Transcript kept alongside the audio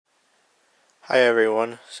Hi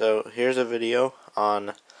everyone, so here's a video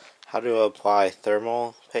on how to apply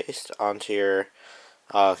thermal paste onto your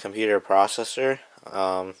computer processor.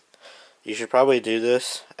 You should probably do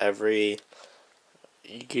this every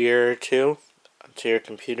year or two to your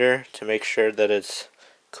computer to make sure that it's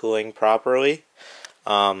cooling properly.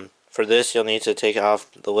 For this, you'll need to take off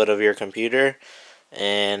the lid of your computer,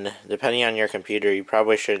 and depending on your computer, you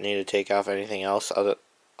probably shouldn't need to take off anything else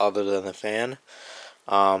other than the fan.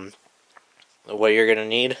 What you're going to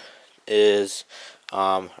need is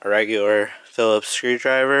a regular Phillips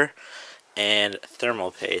screwdriver and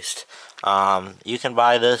thermal paste. You can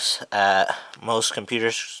buy this at most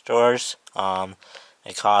computer stores.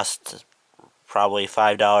 It costs probably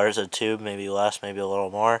 $5 a tube, maybe less, maybe a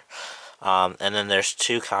little more. And then there's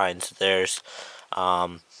two kinds. There's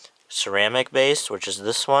ceramic based, which is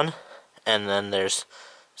this one, and then there's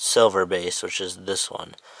silver based, which is this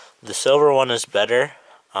one. The silver one is better.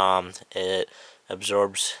 It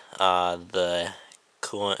absorbs the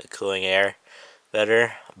cooling air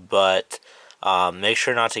better, but make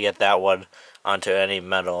sure not to get that one onto any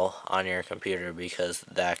metal on your computer because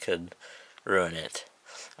that could ruin it.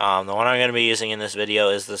 The one I'm going to be using in this video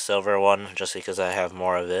is the silver one, just because I have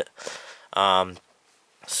more of it.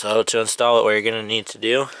 So to install it, what you're going to need to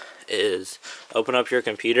do is open up your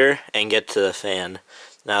computer and get to the fan.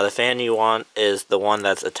 Now the fan you want is the one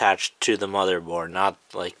that's attached to the motherboard, not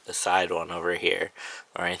like the side one over here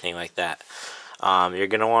or anything like that. You're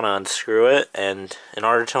going to want to unscrew it, and in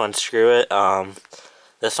order to unscrew it,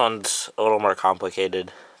 this one's a little more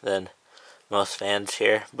complicated than most fans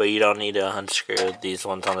here, but you don't need to unscrew these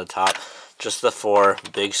ones on the top. Just the four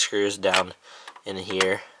big screws down in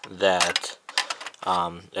here that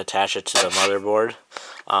attach it to the motherboard.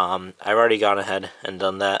 I've already gone ahead and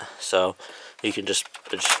done that, so you can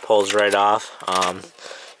it just pulls right off.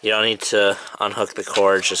 You don't need to unhook the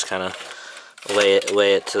cord, just kind of lay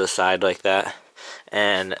it to the side like that.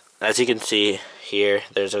 And as you can see here,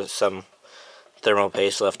 there's some thermal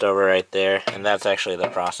paste left over right there, and that's actually the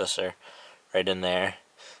processor right in there.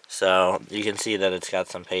 So you can see that it's got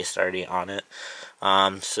some paste already on it.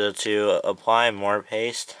 So to apply more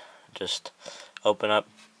paste, just open up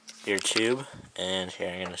your tube, and here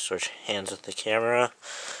I'm going to switch hands with the camera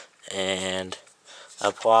and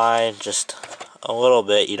apply just a little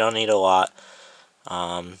bit. You don't need a lot.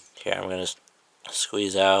 Here I'm going to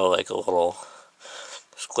squeeze out like a little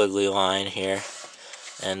squiggly line here,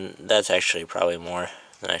 and that's actually probably more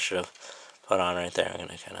than I should have put on right there. I'm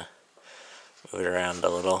going to kind of move it around a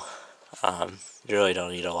little. You really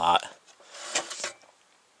don't need a lot.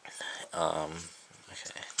 Okay,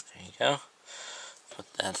 there you go.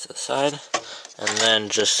 Put that to the side, and then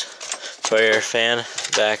just put your fan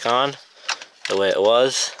back on the way it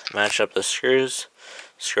was, match up the screws,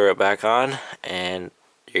 screw it back on, and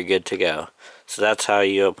you're good to go. So that's how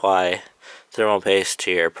you apply thermal paste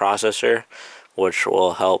to your processor, which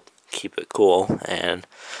will help keep it cool and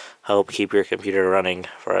help keep your computer running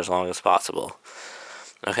for as long as possible.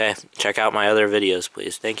 Okay, check out my other videos,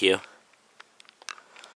 please. Thank you.